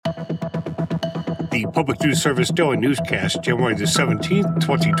The Public News Service Daily Newscast, January the 17th,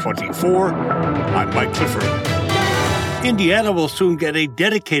 2024. I'm Mike Clifford. Indiana will soon get a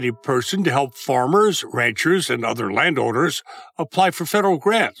dedicated person to help farmers, ranchers, and other landowners apply for federal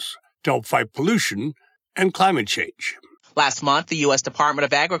grants to help fight pollution and climate change. Last month, the U.S. Department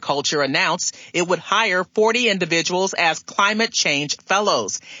of Agriculture announced it would hire 40 individuals as climate change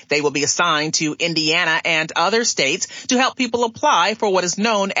fellows. They will be assigned to Indiana and other states to help people apply for what is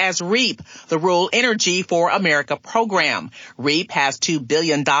known as REAP, the Rural Energy for America program. REAP has $2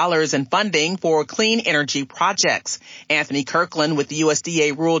 billion in funding for clean energy projects. Anthony Kirkland with the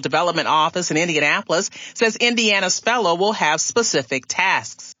USDA Rural Development Office in Indianapolis says Indiana's fellow will have specific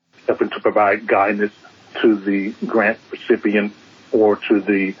tasks. Helping to provide guidance to the grant recipient or to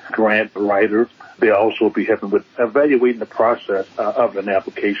the grant writer. They'll also be helping with evaluating the process of an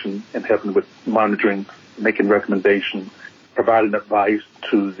application and helping with monitoring, making recommendations, providing advice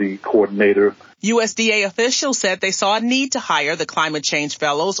to the coordinator. USDA officials said they saw a need to hire the climate change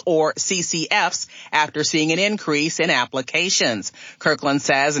fellows, or CCFs, after seeing an increase in applications. Kirkland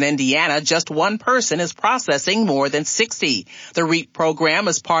says in Indiana, just one person is processing more than 60. The REAP program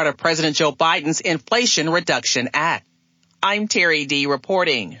is part of President Joe Biden's Inflation Reduction Act. I'm Terry D.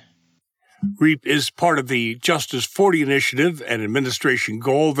 reporting. REAP is part of the Justice 40 initiative, an administration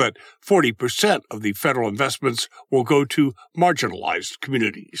goal that 40% of the federal investments will go to marginalized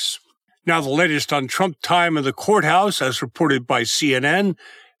communities. Now the latest on Trump time in the courthouse, as reported by CNN.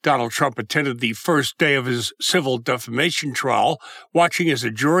 Donald Trump attended the first day of his civil defamation trial, watching as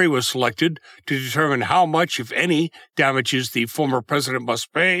a jury was selected to determine how much, if any, damages the former president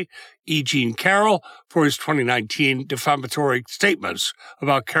must pay E. Jean Carroll for his 2019 defamatory statements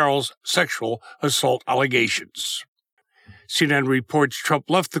about Carroll's sexual assault allegations. CNN reports Trump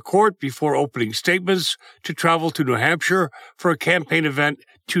left the court before opening statements to travel to New Hampshire for a campaign event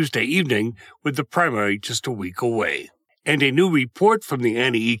Tuesday evening, with the primary just a week away. And a new report from the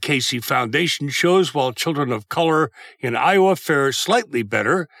Annie E. Casey Foundation shows while children of color in Iowa fare slightly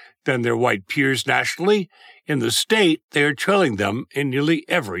better than their white peers nationally, in the state they are trailing them in nearly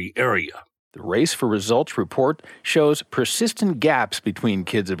every area. The Race for Results report shows persistent gaps between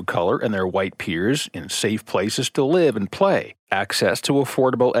kids of color and their white peers in safe places to live and play, access to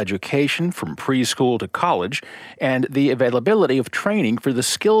affordable education from preschool to college, and the availability of training for the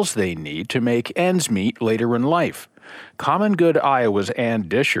skills they need to make ends meet later in life. Common Good Iowa's Ann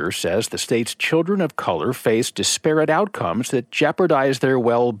Disher says the state's children of color face disparate outcomes that jeopardize their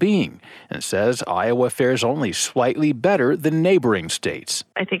well-being, and says Iowa fares only slightly better than neighboring states.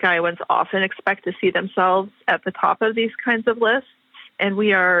 I think Iowans often expect to see themselves at the top of these kinds of lists, and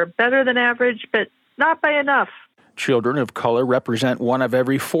we are better than average, but not by enough. Children of color represent 1 of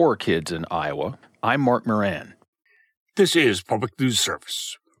every 4 kids in Iowa. I'm Mark Moran. This is Public News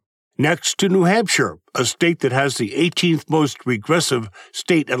Service. Next to New Hampshire, a state that has the 18th most regressive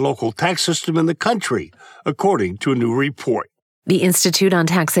state and local tax system in the country, according to a new report. The Institute on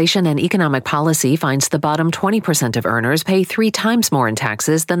Taxation and Economic Policy finds the bottom 20% of earners pay 3 times more in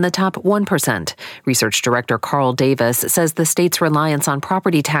taxes than the top 1%. Research Director Carl Davis says the state's reliance on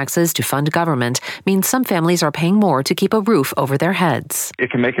property taxes to fund government means some families are paying more to keep a roof over their heads.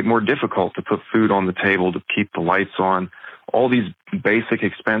 It can make it more difficult to put food on the table, to keep the lights on. All these basic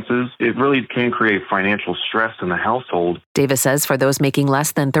expenses, it really can create financial stress in the household. Davis says for those making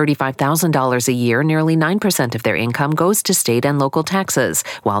less than $35,000 a year, nearly 9% of their income goes to state and local taxes,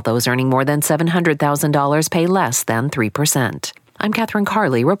 while those earning more than $700,000 pay less than 3%. I'm Catherine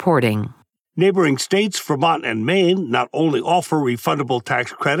Carley reporting. Neighboring states, Vermont and Maine, not only offer refundable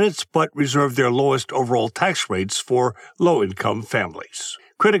tax credits, but reserve their lowest overall tax rates for low-income families.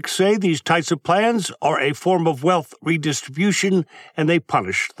 Critics say these types of plans are a form of wealth redistribution, and they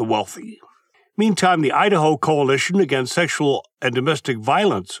punish the wealthy. Meantime, the Idaho Coalition Against Sexual and Domestic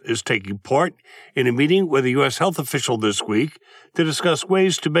Violence is taking part in a meeting with a U.S. health official this week to discuss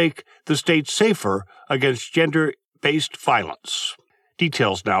ways to make the state safer against gender-based violence.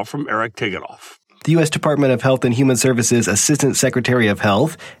 Details now from Eric Tiganoff. The U.S. Department of Health and Human Services Assistant Secretary of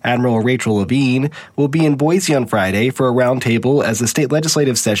Health, Admiral Rachel Levine, will be in Boise on Friday for a roundtable as the state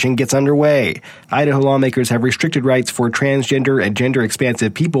legislative session gets underway. Idaho lawmakers have restricted rights for transgender and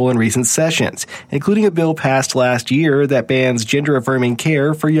gender-expansive people in recent sessions, including a bill passed last year that bans gender-affirming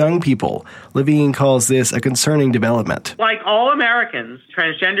care for young people. Levine calls this a concerning development. Like all Americans,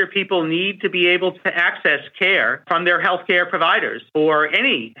 transgender people need to be able to access care from their health care providers for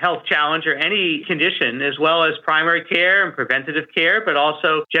any health challenge or any condition, as well as primary care and preventative care, but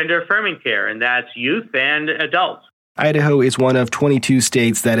also gender-affirming care, and that's youth and adults. Idaho is one of 22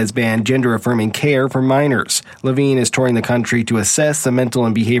 states that has banned gender-affirming care for minors. Levine is touring the country to assess the mental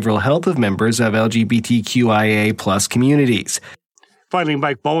and behavioral health of members of LGBTQIA+ communities. Finally,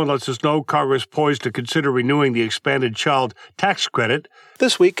 Mike Bowen lets us know Congress poised to consider renewing the expanded child tax credit.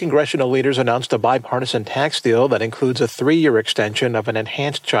 This week, congressional leaders announced a bipartisan tax deal that includes a 3-year extension of an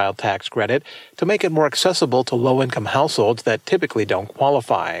enhanced child tax credit to make it more accessible to low-income households that typically don't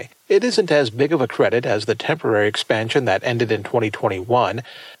qualify. It isn't as big of a credit as the temporary expansion that ended in 2021,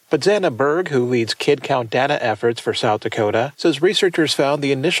 but Xana Berg, who leads kid count data efforts for South Dakota, says researchers found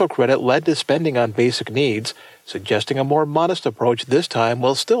the initial credit led to spending on basic needs, suggesting a more modest approach this time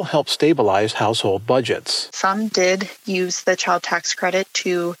will still help stabilize household budgets. Some did use the child tax credit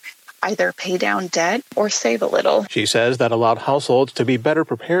to either pay down debt or save a little. She says that allowed households to be better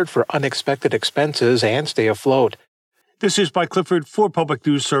prepared for unexpected expenses and stay afloat. This is Mike Clifford for Public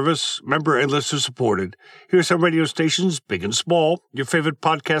News Service, member and listener supported. Here's some radio stations, big and small, your favorite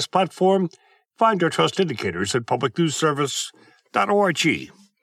podcast platform. Find our trust indicators at publicnewsservice.org.